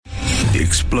The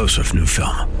explosive new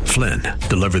film, Flynn,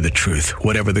 deliver the truth,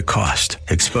 whatever the cost,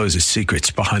 exposes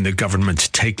secrets behind the government's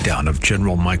takedown of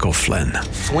General Michael Flynn.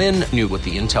 Flynn knew what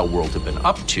the intel world had been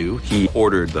up to. He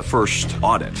ordered the first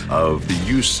audit of the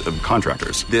use of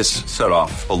contractors. This set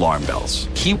off alarm bells.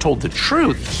 He told the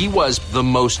truth. He was the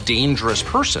most dangerous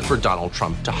person for Donald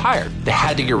Trump to hire. They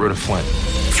had to get rid of Flynn.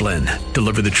 Flynn,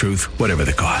 deliver the truth, whatever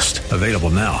the cost. Available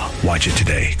now. Watch it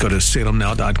today. Go to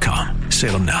salemnow.com.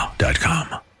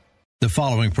 salemnow.com. The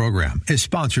following program is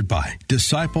sponsored by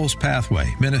Disciples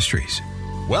Pathway Ministries.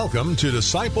 Welcome to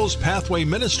Disciples Pathway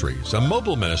Ministries, a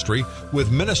mobile ministry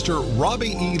with Minister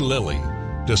Robbie E. Lilly.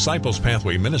 Disciples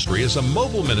Pathway Ministry is a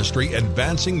mobile ministry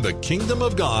advancing the kingdom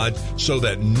of God so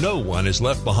that no one is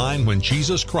left behind when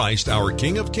Jesus Christ, our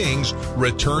King of Kings,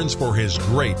 returns for his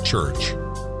great church.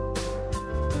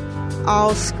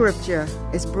 All scripture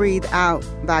is breathed out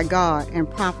by God and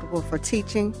profitable for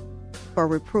teaching, for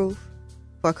reproof,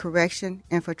 for correction,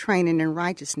 and for training in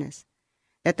righteousness,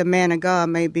 that the man of God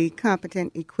may be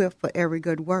competent, equipped for every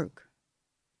good work.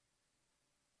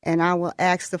 And I will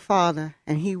ask the Father,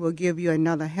 and he will give you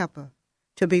another helper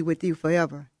to be with you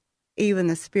forever, even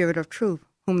the Spirit of truth,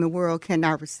 whom the world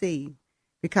cannot receive,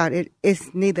 because it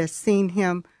is neither seen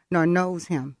him nor knows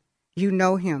him. You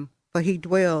know him, for he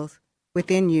dwells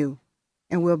within you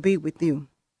and will be with you.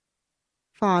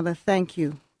 Father, thank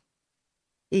you,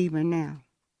 even now,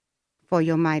 for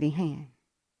your mighty hand.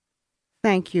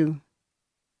 Thank you,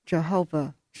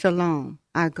 Jehovah Shalom,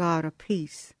 our God of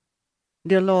peace.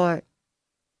 Dear Lord,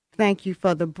 thank you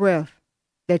for the breath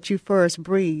that you first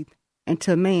breathed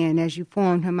into man as you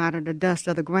formed him out of the dust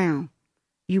of the ground.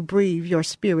 You breathe your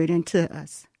spirit into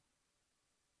us.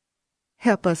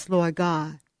 Help us, Lord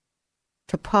God,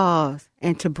 to pause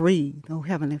and to breathe, O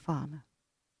Heavenly Father.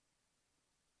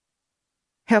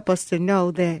 Help us to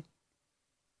know that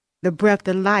the breath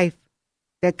of life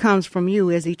that comes from you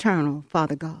is eternal,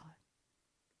 Father God.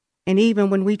 And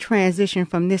even when we transition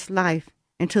from this life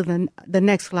into the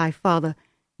next life, Father,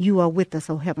 you are with us,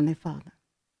 O Heavenly Father.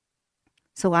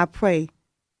 So I pray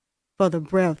for the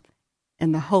breath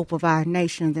and the hope of our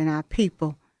nations and our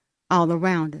people all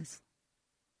around us.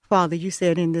 Father, you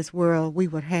said in this world we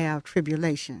would have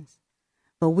tribulations,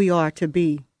 but we are to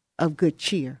be of good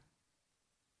cheer.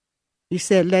 You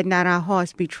said, let not our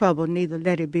hearts be troubled, neither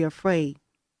let it be afraid.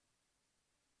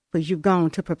 For you've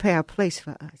gone to prepare a place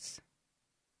for us.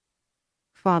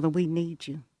 Father, we need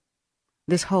you.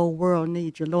 This whole world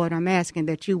needs you. Lord, I'm asking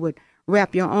that you would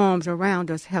wrap your arms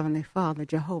around us, Heavenly Father,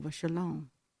 Jehovah Shalom,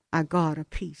 our God of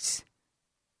peace.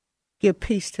 Give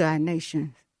peace to our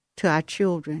nations, to our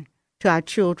children, to our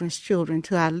children's children,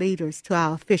 to our leaders, to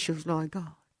our officials, Lord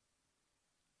God.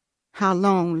 How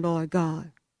long, Lord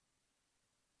God?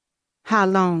 How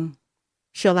long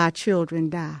shall our children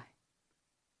die?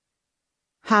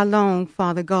 How long,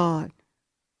 Father God,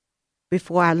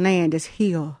 before our land is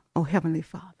healed, O Heavenly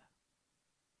Father?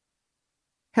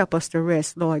 Help us to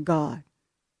rest, Lord God.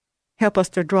 Help us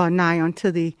to draw nigh unto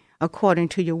thee according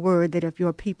to your word, that if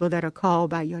your people that are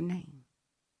called by your name,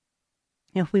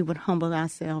 if we would humble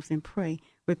ourselves and pray,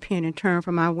 repent and turn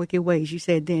from our wicked ways, you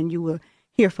said then you will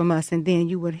hear from us and then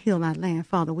you will heal our land.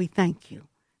 Father, we thank you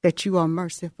that you are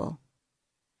merciful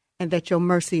and that your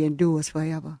mercy endures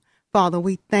forever. Father,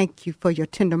 we thank you for your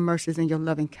tender mercies and your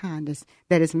loving kindness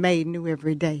that is made new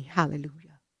every day.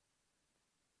 Hallelujah.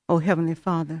 Oh, Heavenly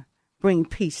Father, bring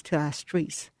peace to our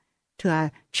streets, to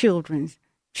our children's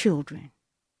children.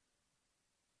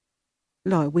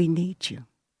 Lord, we need you.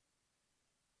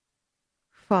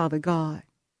 Father God,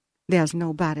 there's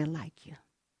nobody like you.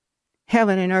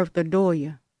 Heaven and earth adore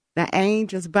you. The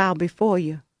angels bow before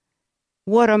you.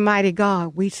 What a mighty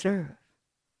God we serve.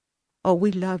 Oh,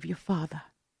 we love you, Father.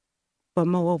 But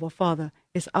moreover, Father,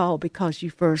 it's all because you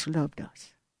first loved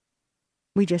us.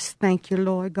 We just thank you,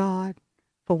 Lord God,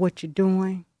 for what you're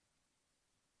doing.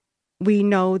 We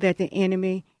know that the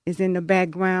enemy is in the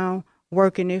background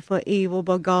working it for evil,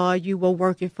 but God, you will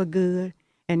work it for good,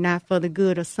 and not for the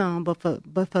good of some, but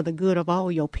for the good of all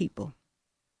your people.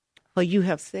 For you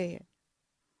have said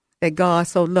that God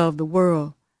so loved the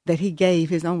world that he gave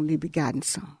his only begotten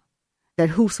Son,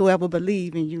 that whosoever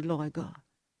believe in you, Lord God,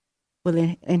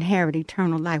 will inherit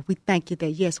eternal life. We thank you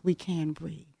that, yes, we can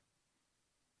breathe.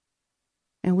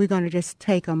 And we're going to just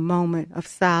take a moment of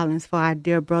silence for our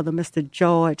dear brother, Mr.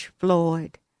 George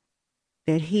Floyd,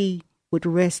 that he would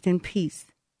rest in peace.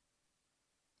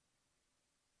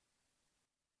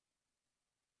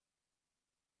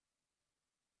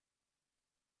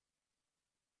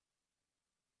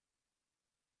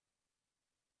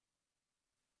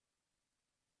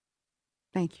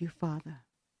 Thank you, Father.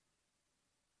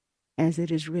 As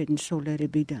it is written, so let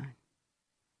it be done.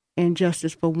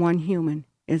 injustice for one human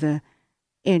is an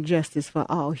injustice for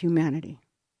all humanity.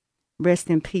 Rest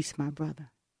in peace, my brother.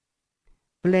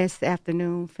 Blessed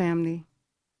afternoon, family.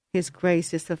 His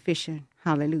grace is sufficient.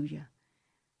 Hallelujah.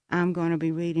 I'm going to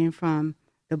be reading from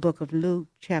the book of Luke,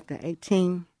 chapter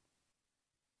 18,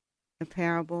 the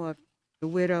parable of the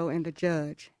widow and the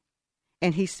judge.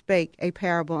 And he spake a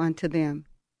parable unto them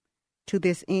to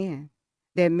this end,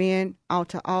 that men ought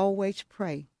to always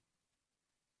pray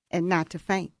and not to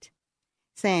faint,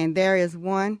 saying, there is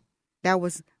one that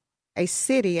was a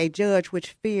city, a judge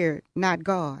which feared not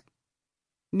God,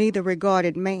 neither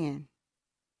regarded man.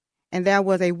 And there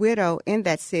was a widow in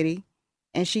that city,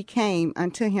 and she came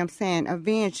unto him, saying,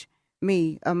 avenge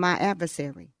me of my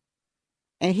adversary.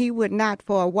 And he would not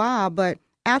for a while, but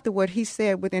afterward he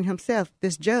said within himself,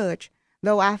 this judge,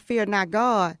 though I fear not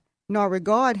God, nor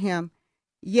regard him,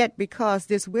 yet because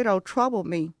this widow troubled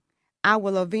me, I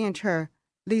will avenge her,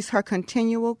 lest her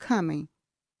continual coming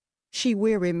she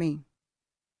weary me.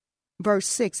 Verse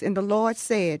 6, and the Lord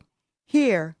said,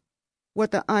 hear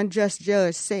what the unjust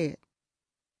judge said.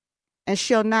 And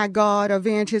shall not God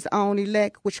avenge his own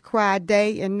elect, which cry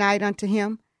day and night unto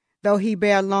him, though he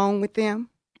bear long with them?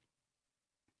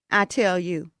 I tell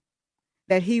you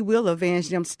that he will avenge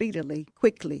them speedily,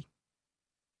 quickly.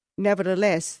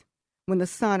 Nevertheless, when the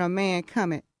Son of Man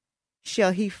cometh,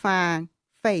 shall he find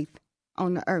faith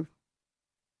on the earth?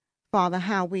 Father,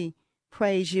 how we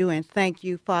praise you and thank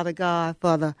you, Father God,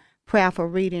 for the prayerful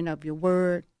reading of your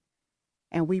word.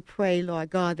 And we pray, Lord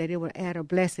God, that it will add a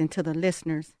blessing to the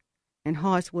listeners and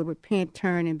hearts will repent,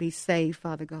 turn, and be saved,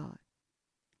 Father God.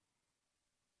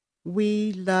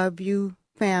 We love you,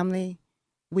 family.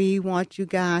 We want you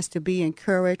guys to be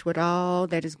encouraged with all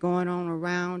that is going on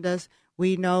around us.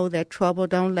 We know that trouble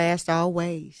don't last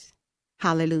always.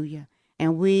 Hallelujah.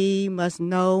 And we must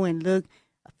know and look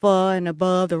far and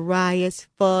above the riots,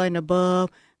 far and above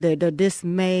the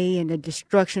dismay and the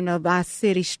destruction of our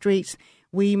city streets.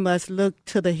 We must look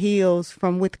to the hills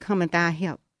from which cometh our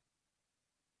help.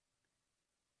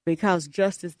 Because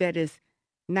justice that is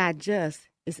not just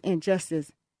is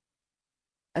injustice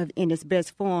in its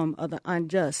best form of the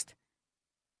unjust,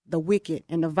 the wicked,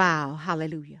 and the vile.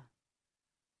 Hallelujah.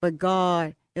 But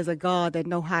God is a God that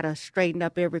knows how to straighten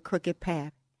up every crooked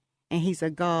path. And he's a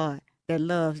God that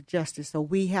loves justice. So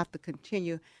we have to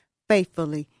continue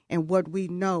faithfully in what we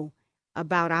know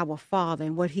about our Father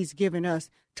and what he's given us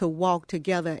to walk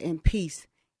together in peace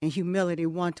and humility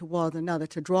one towards another,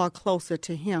 to draw closer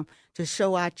to him, to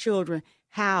show our children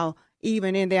how,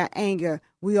 even in their anger,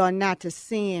 we are not to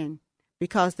sin,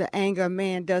 because the anger of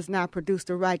man does not produce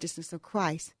the righteousness of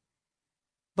Christ.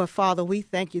 But, Father, we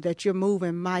thank you that you're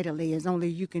moving mightily as only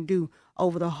you can do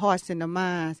over the hearts and the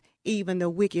minds, even the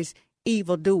wicked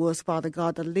evildoers, Father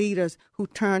God, the leaders who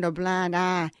turn a blind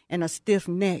eye and a stiff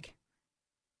neck.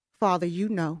 Father, you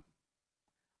know.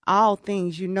 All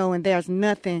things you know, and there's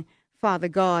nothing, Father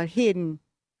God, hidden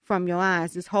from your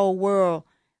eyes. This whole world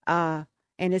and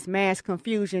its mass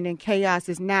confusion and chaos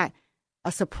is not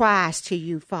a surprise to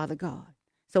you, Father God.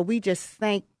 So we just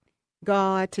thank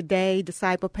God today,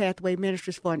 Disciple Pathway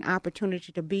Ministries, for an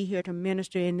opportunity to be here to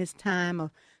minister in this time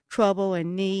of trouble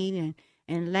and need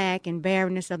and lack and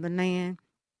barrenness of the land.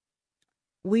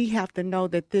 We have to know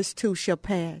that this too shall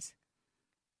pass.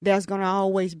 There's going to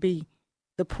always be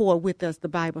the poor with us, the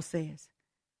Bible says.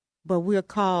 But we're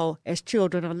called as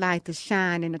children of light to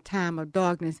shine in a time of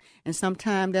darkness. And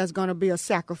sometimes there's going to be a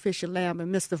sacrificial lamb.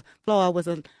 And Mr. Floyd was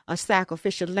a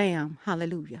sacrificial lamb.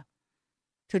 Hallelujah.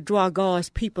 To draw God's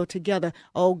people together.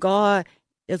 Oh, God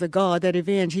is a God that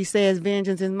avenges. He says,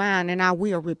 vengeance is mine and I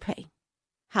will repay.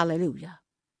 Hallelujah.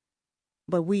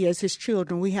 But we as his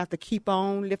children, we have to keep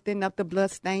on lifting up the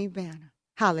bloodstained banner.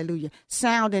 Hallelujah.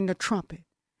 Sounding the trumpet.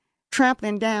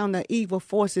 Trampling down the evil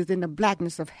forces in the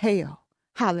blackness of hell.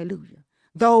 Hallelujah.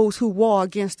 Those who war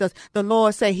against us, the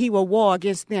Lord say he will war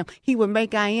against them. He will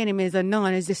make our enemies a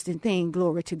non-existent thing.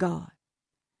 Glory to God.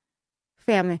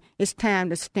 Family, it's time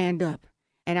to stand up.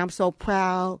 And I'm so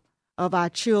proud of our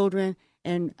children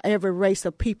and every race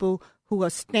of people who are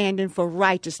standing for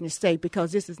righteousness' sake,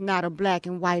 because this is not a black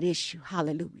and white issue.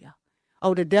 Hallelujah.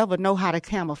 Oh, the devil know how to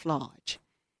camouflage.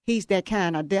 He's that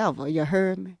kind of devil. You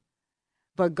heard me?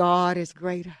 But God is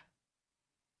greater.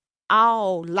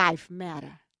 All life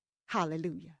matter.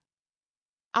 Hallelujah.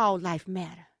 All life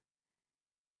matter.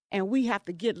 And we have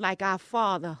to get like our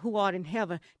Father who art in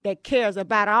heaven that cares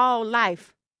about all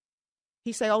life.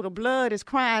 He say, oh, the blood is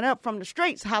crying up from the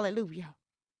streets. Hallelujah.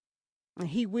 And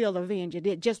he will avenge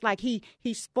it. Just like he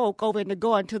spoke over in the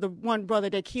garden to the one brother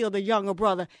that killed the younger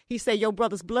brother. He said, your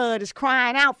brother's blood is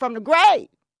crying out from the grave.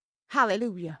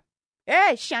 Hallelujah.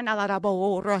 Thank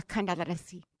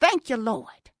you, Lord,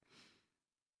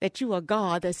 that you are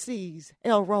God that sees.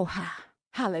 El Roha.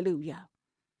 Hallelujah.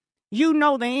 You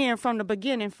know the end from the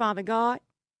beginning, Father God.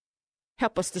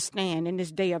 Help us to stand in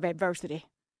this day of adversity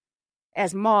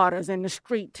as martyrs in the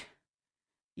street.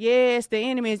 Yes, the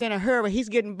enemy is in a hurry. He's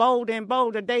getting bolder and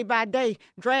bolder day by day,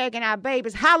 dragging our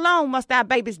babies. How long must our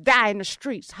babies die in the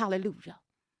streets? Hallelujah.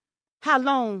 How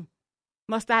long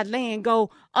must our land go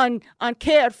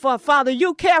uncared for? Father,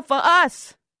 you care for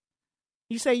us.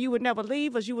 You say you would never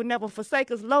leave us. You would never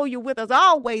forsake us. Lo, you're with us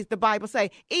always, the Bible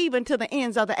say, even to the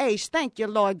ends of the age. Thank you,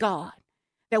 Lord God,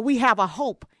 that we have a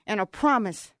hope and a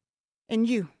promise in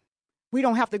you. We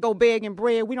don't have to go begging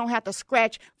bread. We don't have to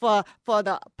scratch for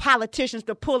the politicians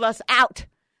to pull us out,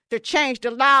 to change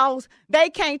the laws. They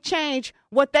can't change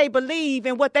what they believe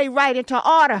and what they write into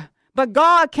order, but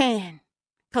God can.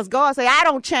 Because God say, I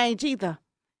don't change either.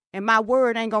 And my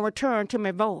word ain't going to return to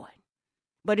me void,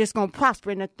 but it's going to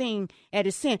prosper in the thing that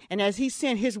is sent. And as he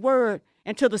sent his word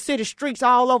into the city streets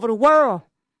all over the world,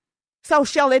 so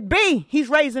shall it be. He's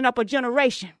raising up a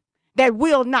generation that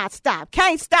will not stop.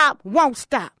 Can't stop, won't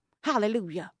stop.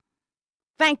 Hallelujah.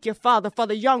 Thank you, Father, for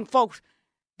the young folks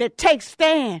that take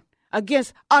stand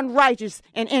against unrighteous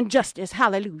and injustice.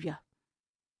 Hallelujah.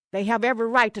 They have every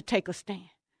right to take a stand.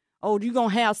 Oh, you're going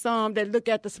to have some that look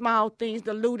at the small things,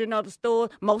 the looting of the store.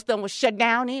 Most of them will shut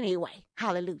down anyway.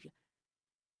 Hallelujah.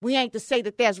 We ain't to say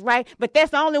that that's right, but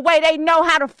that's the only way they know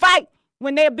how to fight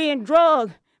when they're being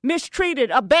drugged,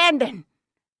 mistreated, abandoned,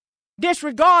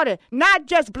 disregarded. Not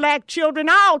just black children,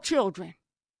 all children.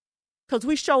 Because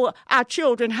we show our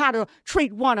children how to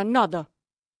treat one another.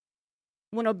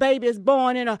 When a baby is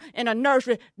born in a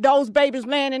nursery, those babies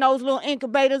laying in those little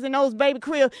incubators and those baby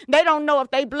cribs, they don't know if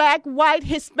they black, white,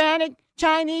 Hispanic,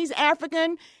 Chinese,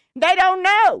 African. They don't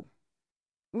know.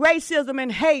 Racism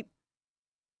and hate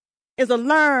is a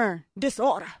learned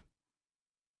disorder.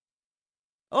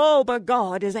 Oh, but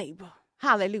God is able.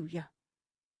 Hallelujah.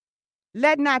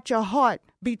 Let not your heart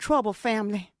be troubled,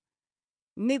 family.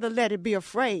 Neither let it be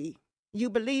afraid. You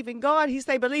believe in God, he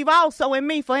say, believe also in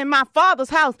me, for in my Father's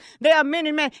house there are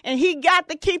many men, and he got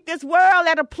to keep this world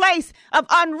at a place of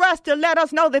unrest to let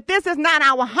us know that this is not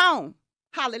our home.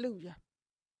 Hallelujah.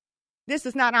 This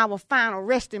is not our final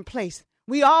resting place.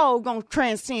 We all gonna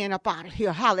transcend up out of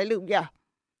here. Hallelujah.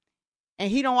 And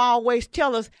he don't always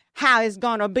tell us how it's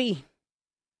gonna be.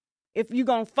 If you're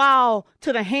gonna fall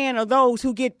to the hand of those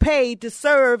who get paid to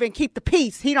serve and keep the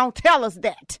peace, he don't tell us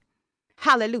that.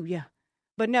 Hallelujah.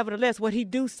 But nevertheless, what he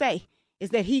do say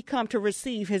is that he come to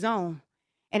receive his own.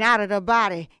 And out of the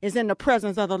body is in the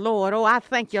presence of the Lord. Oh, I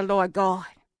thank you, Lord God.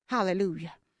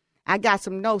 Hallelujah. I got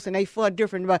some notes and they feel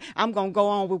different, but I'm going to go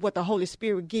on with what the Holy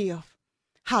Spirit give.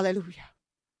 Hallelujah.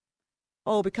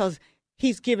 Oh, because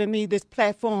he's given me this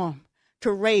platform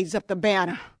to raise up the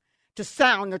banner, to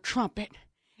sound the trumpet.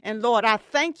 And Lord, I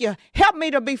thank you. Help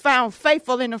me to be found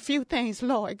faithful in a few things,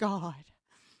 Lord God.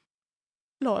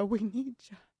 Lord, we need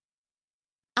you.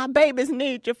 Our babies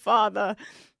need you, Father.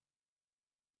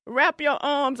 Wrap your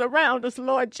arms around us,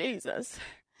 Lord Jesus,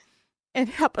 and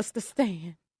help us to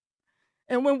stand.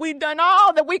 And when we've done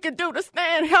all that we can do to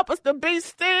stand, help us to be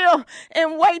still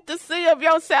and wait to see of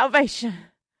your salvation.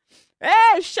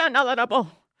 The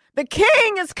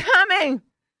King is coming.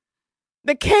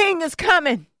 The King is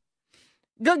coming.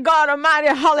 Good God Almighty,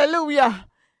 hallelujah.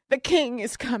 The King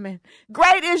is coming.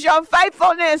 Great is your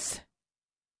faithfulness,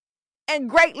 and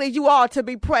greatly you are to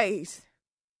be praised.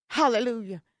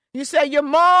 Hallelujah. You say you're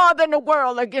more than the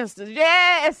world against us.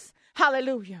 Yes.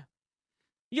 Hallelujah.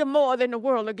 You're more than the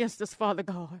world against us, Father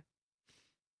God.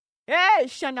 Hey,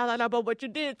 but you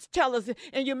did tell us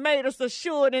and you made us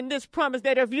assured in this promise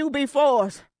that if you be for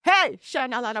us, hey,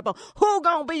 who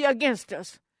gonna be against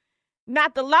us?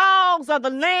 Not the laws of the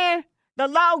land, the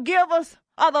lawgivers,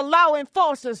 or the law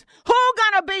enforcers. Who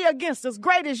gonna be against us?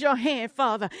 Great is your hand,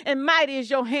 Father, and mighty is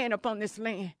your hand upon this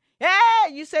land. Yeah,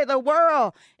 you say the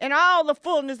world and all the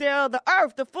fullness thereof, the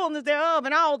earth, the fullness thereof,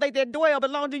 and all they that dwell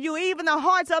belong to you, even the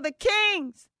hearts of the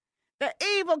kings, the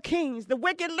evil kings, the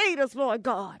wicked leaders, Lord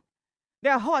God.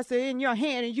 Their hearts are in your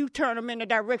hand, and you turn them in the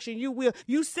direction you will.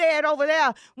 You said over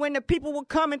there when the people were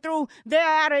coming through there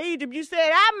out of Egypt, you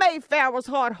said, I made Pharaoh's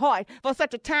heart hard for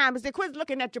such a time as they quit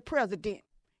looking at your president.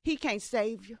 He can't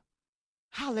save you.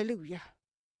 Hallelujah.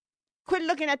 Quit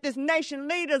looking at this nation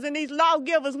leaders and these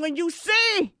lawgivers when you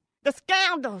see the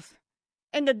scandals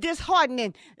and the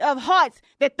disheartening of hearts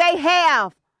that they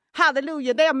have.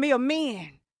 Hallelujah. They're mere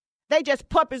men. They just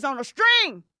puppies on a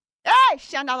string. Hey,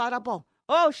 shanalabo.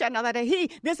 Oh,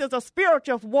 shanalada. This is a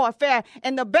spiritual warfare,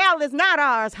 and the battle is not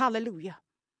ours. Hallelujah.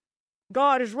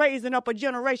 God is raising up a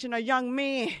generation of young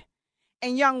men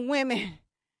and young women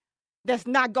that's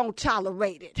not going to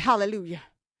tolerate it. Hallelujah.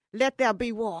 Let there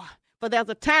be war. For there's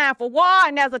a time for war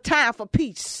and there's a time for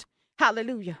peace.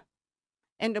 Hallelujah.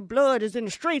 And the blood is in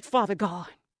the streets, Father God.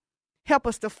 Help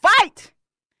us to fight.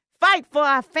 Fight for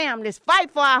our families.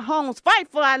 Fight for our homes.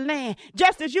 Fight for our land.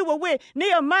 Just as you were with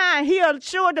Nehemiah, he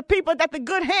assured the people that the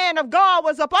good hand of God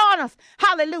was upon us.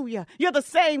 Hallelujah. You're the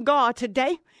same God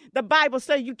today. The Bible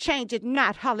says you change it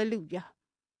not. Hallelujah.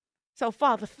 So,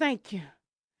 Father, thank you.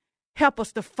 Help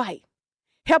us to fight.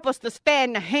 Help us to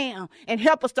stand the hand and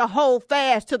help us to hold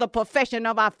fast to the profession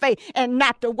of our faith and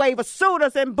not to waver. Suit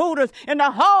us and boot us in the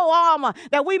whole armor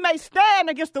that we may stand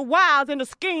against the wiles and the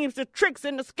schemes, the tricks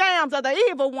and the scams of the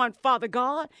evil one, Father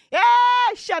God.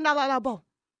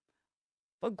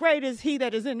 For great is he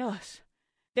that is in us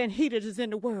than he that is in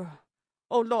the world.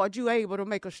 Oh, Lord, you able to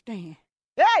make us stand.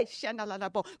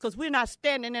 Because we're not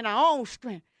standing in our own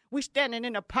strength. We're standing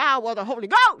in the power of the Holy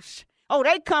Ghost. Oh,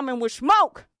 they coming with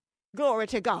smoke. Glory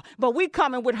to God. But we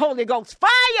coming with Holy Ghost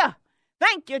fire.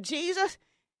 Thank you, Jesus.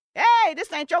 Hey,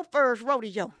 this ain't your first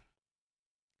rodeo.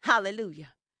 Hallelujah.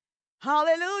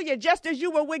 Hallelujah. Just as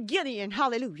you were with Gideon.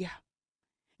 Hallelujah.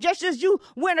 Just as you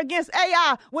went against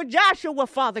Ai with Joshua,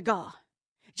 Father God.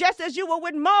 Just as you were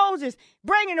with Moses,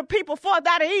 bringing the people forth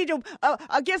out of Egypt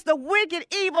against the wicked,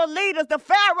 evil leaders, the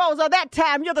pharaohs of that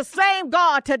time. You're the same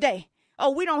God today.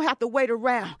 Oh, we don't have to wait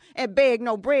around and beg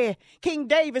no bread. King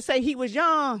David say he was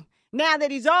young. Now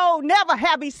that he's old, never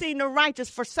have he seen the righteous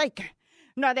forsaken.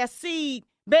 Now that seed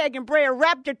begging bread,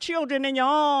 wrap your children in your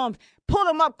arms, pull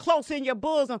them up close in your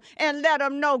bosom, and let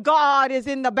them know God is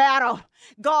in the battle.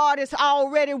 God is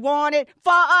already won it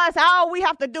for us. All we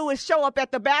have to do is show up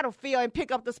at the battlefield and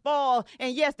pick up the spoil.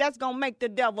 And yes, that's going to make the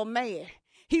devil mad.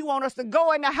 He wants us to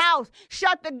go in the house,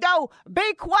 shut the door,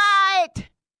 be quiet.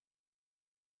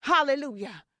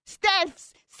 Hallelujah. Stand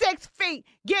 6 feet.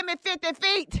 Give me 50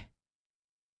 feet.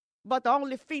 But the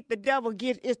only feet the devil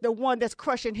gets is the one that's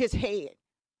crushing his head.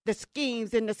 The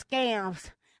schemes and the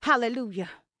scams. Hallelujah.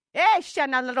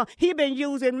 He been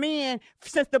using men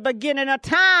since the beginning of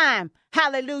time.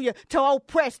 Hallelujah. To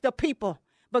oppress the people.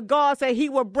 But God said he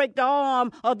will break the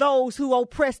arm of those who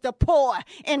oppress the poor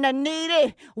and the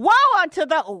needy. Woe unto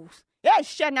those that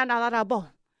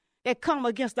come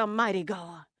against the mighty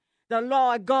God. The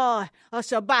Lord God of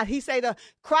Shabbat. He say the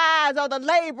cries of the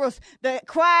laborers, the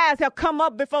cries have come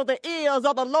up before the ears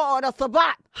of the Lord of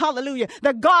Shabbat. Hallelujah.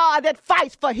 The God that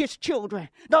fights for his children.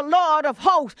 The Lord of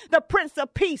hosts, the Prince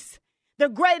of Peace. The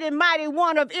great and mighty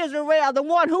one of Israel. The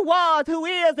one who was, who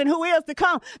is, and who is to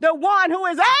come. The one who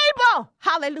is able.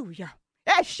 Hallelujah.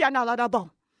 Hey,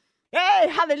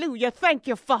 hallelujah. Thank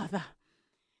you, Father,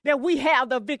 that we have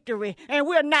the victory and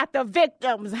we're not the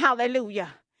victims.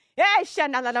 Hallelujah.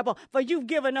 For you've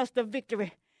given us the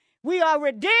victory. We are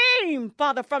redeemed,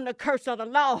 Father, from the curse of the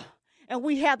law. And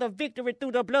we have the victory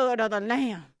through the blood of the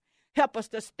Lamb. Help us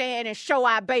to stand and show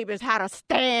our babies how to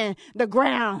stand the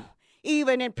ground,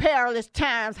 even in perilous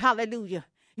times. Hallelujah.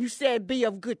 You said, be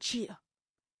of good cheer.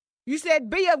 You said,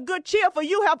 be of good cheer, for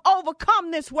you have overcome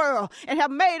this world and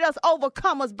have made us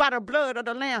overcomers by the blood of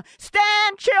the Lamb.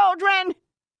 Stand, children.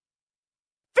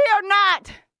 Fear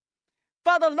not.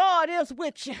 For the Lord is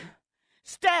with you.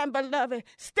 Stand, beloved.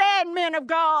 Stand, men of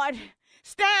God.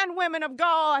 Stand, women of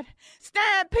God.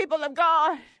 Stand, people of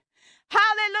God.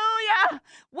 Hallelujah.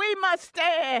 We must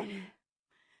stand.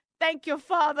 Thank you,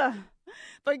 Father,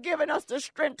 for giving us the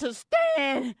strength to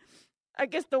stand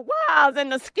against the wiles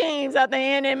and the schemes of the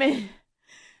enemy.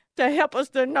 To help us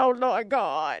to know, Lord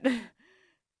God,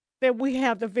 that we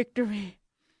have the victory.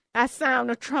 I sound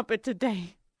the trumpet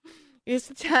today. It's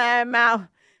time out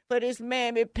for this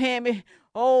mammy-pammy,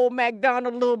 old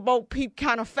McDonald, little Bo Peep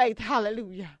kind of faith.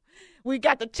 Hallelujah. We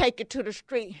got to take it to the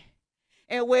street.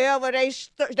 And wherever they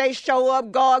show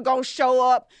up, God gonna show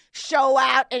up, show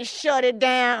out, and shut it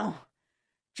down.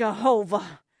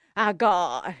 Jehovah, our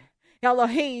God.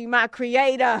 Elohim, our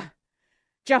creator.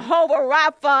 Jehovah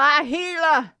Rapha, our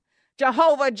healer.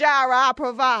 Jehovah Jireh, our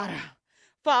provider.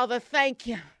 Father, thank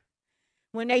you.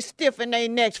 When they stiffen their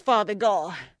necks, Father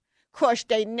God, crush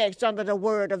their necks under the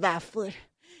word of thy foot.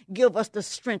 Give us the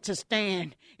strength to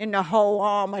stand in the whole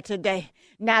armor today,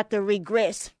 not to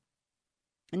regress,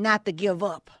 not to give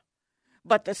up,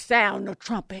 but to sound the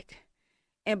trumpet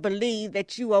and believe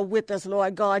that you are with us,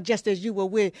 Lord God, just as you were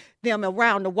with them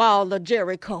around the wall of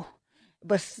Jericho.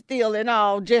 But still in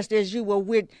all, just as you were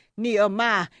with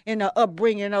Nehemiah in the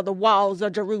upbringing of the walls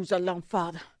of Jerusalem,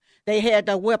 Father. They had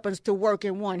the weapons to work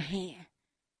in one hand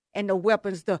and the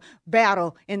weapons to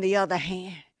battle in the other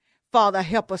hand. Father,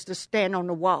 help us to stand on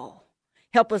the wall.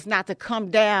 Help us not to come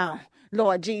down,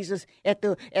 Lord Jesus, at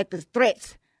the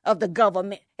threats of the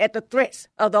government, at the threats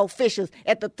of the officials,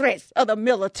 at the threats of the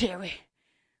military.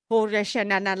 When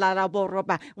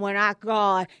our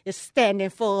God is standing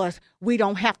for us, we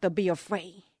don't have to be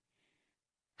afraid.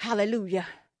 Hallelujah.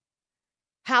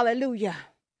 Hallelujah.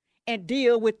 And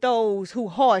deal with those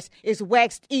whose hearts is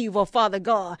waxed evil, Father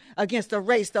God, against a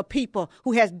race of people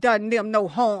who has done them no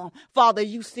harm. Father,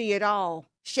 you see it all.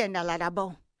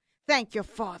 Thank you,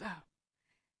 Father.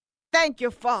 Thank you,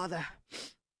 Father.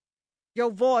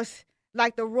 Your voice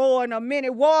like the roaring of many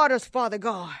waters, Father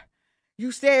God.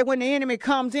 You said when the enemy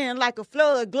comes in like a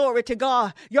flood, glory to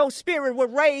God, your spirit will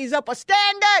raise up a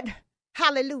standard.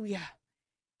 Hallelujah.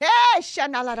 Hey,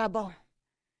 Shanalarabo.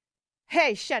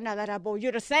 Hey, Shanalarabo,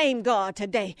 you're the same God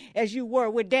today as you were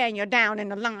with Daniel down in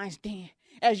the lion's den,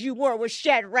 as you were with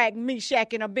Shadrach,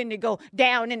 Meshach, and Abednego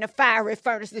down in the fiery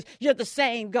furnaces. You're the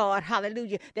same God,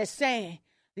 hallelujah, that's saying,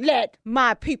 let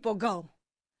my people go.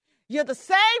 You're the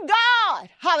same God,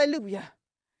 hallelujah.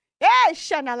 Hey,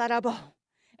 Shanalarabo.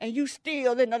 And you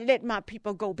still in the let my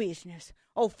people go business.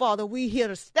 Oh, Father, we here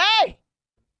to stay.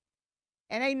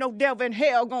 And ain't no devil in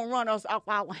hell going to run us off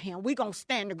our hand. We going to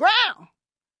stand the ground.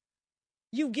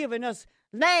 You've given us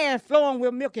land flowing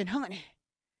with milk and honey.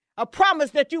 A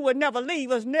promise that you would never leave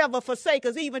us, never forsake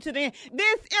us, even to the end.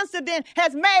 This incident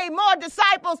has made more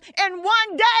disciples in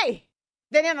one day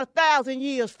than in 1,000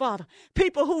 years, Father.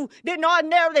 People who didn't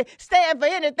ordinarily stand for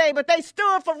anything, but they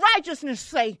stood for righteousness'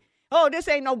 sake. Oh, this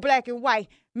ain't no black and white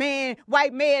man,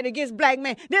 white man against black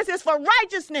man. This is for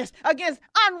righteousness against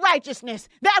unrighteousness.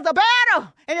 There's a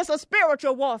battle, and it's a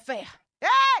spiritual warfare.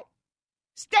 Hey,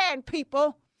 stand,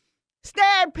 people.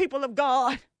 Stand, people of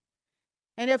God.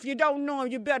 And if you don't know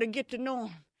him, you better get to know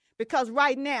him. Because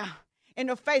right now, in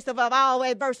the face of all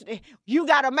adversity, you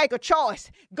got to make a choice.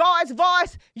 God's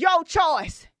voice, your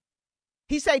choice.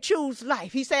 He say, choose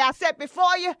life. He say, I set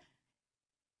before you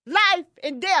life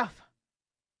and death,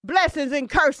 blessings and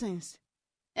cursings.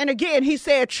 And again, he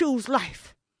said, choose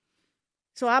life.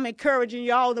 So I'm encouraging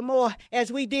you all the more,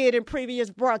 as we did in previous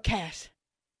broadcasts,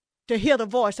 to hear the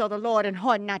voice of the Lord and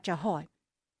harden not your heart.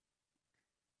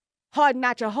 Harden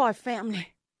not your heart, family.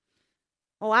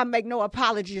 Oh, I make no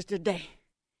apologies today,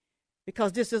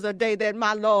 because this is a day that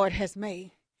my Lord has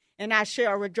made, and I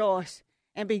shall rejoice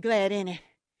and be glad in it.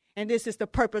 And this is the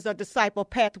purpose of Disciple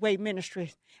Pathway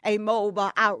Ministries, a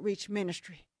mobile outreach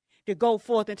ministry, to go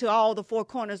forth into all the four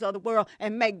corners of the world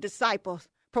and make disciples,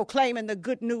 proclaiming the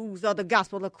good news of the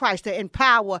gospel of Christ, to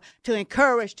empower, to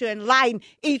encourage, to enlighten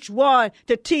each one,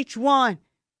 to teach one,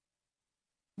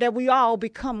 that we all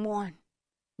become one,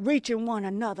 reaching one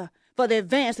another for the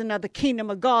advancing of the kingdom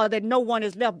of God, that no one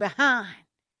is left behind.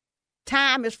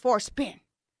 Time is forspent.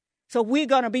 So we're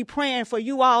going to be praying for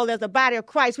you all as the body of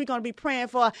Christ. We're going to be praying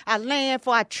for our land,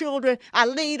 for our children, our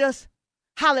leaders.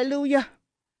 Hallelujah.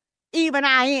 Even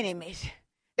our enemies,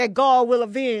 that God will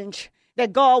avenge,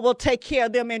 that God will take care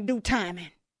of them in due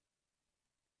timing.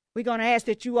 We're going to ask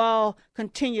that you all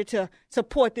continue to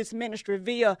support this ministry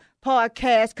via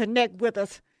podcast, connect with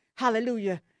us.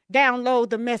 Hallelujah. Download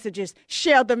the messages,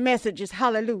 share the messages.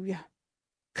 Hallelujah.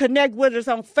 Connect with us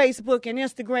on Facebook and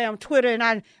Instagram, Twitter,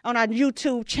 and on our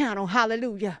YouTube channel.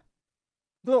 Hallelujah.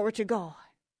 Glory to God.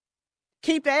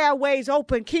 Keep the airways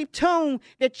open. Keep tuned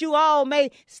that you all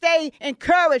may stay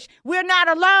encouraged. We're not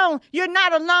alone. You're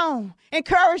not alone.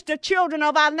 Encourage the children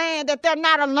of our land that they're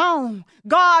not alone.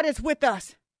 God is with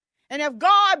us. And if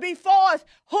God be for us,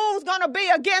 who's going to be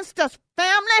against us,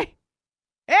 family?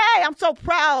 Hey, I'm so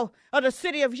proud of the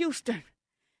city of Houston.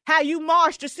 How you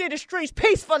marched the city streets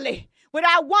peacefully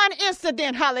without one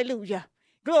incident. Hallelujah.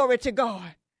 Glory to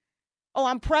God. Oh,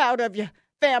 I'm proud of you,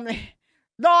 family.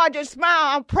 Lord, just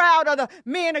smile. I'm proud of the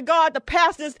men of God, the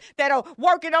pastors that are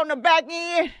working on the back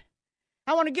end.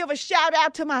 I want to give a shout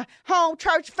out to my home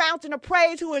church, Fountain of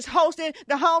Praise, who is hosting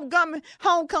the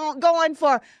homegoing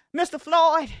for Mr.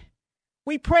 Floyd.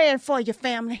 We praying for your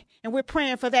family, and we're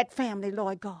praying for that family,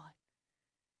 Lord God.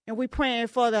 And we're praying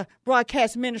for the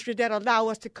broadcast ministry that allow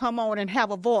us to come on and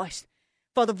have a voice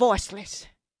for the voiceless.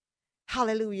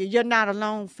 Hallelujah. You're not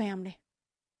alone, family.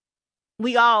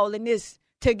 We all in this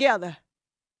together.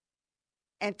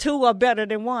 And two are better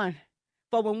than one.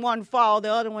 For when one falls,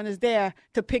 the other one is there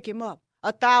to pick him up.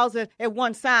 1,000 at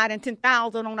one side and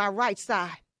 10,000 on our right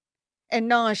side. And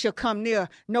none shall come near.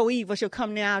 No evil shall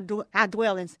come near our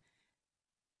dwellings.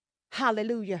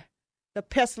 Hallelujah. The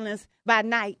pestilence by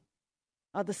night,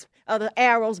 or the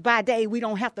arrows by day, we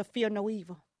don't have to fear no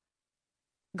evil.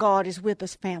 God is with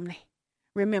us, family.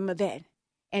 Remember that.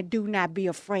 And do not be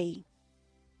afraid.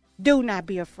 Do not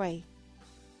be afraid.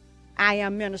 I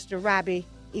am Minister Robbie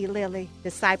E. Lilly,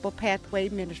 Disciple Pathway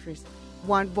Ministries.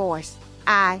 One voice.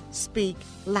 I speak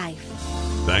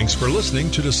life. Thanks for listening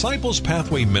to Disciples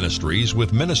Pathway Ministries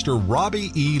with Minister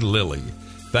Robbie E. Lilly.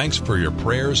 Thanks for your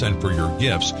prayers and for your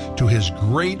gifts to his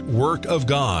great work of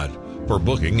God. For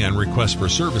booking and requests for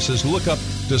services, look up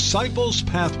Disciples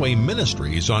Pathway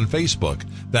Ministries on Facebook.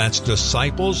 That's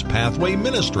Disciples Pathway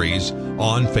Ministries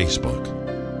on Facebook.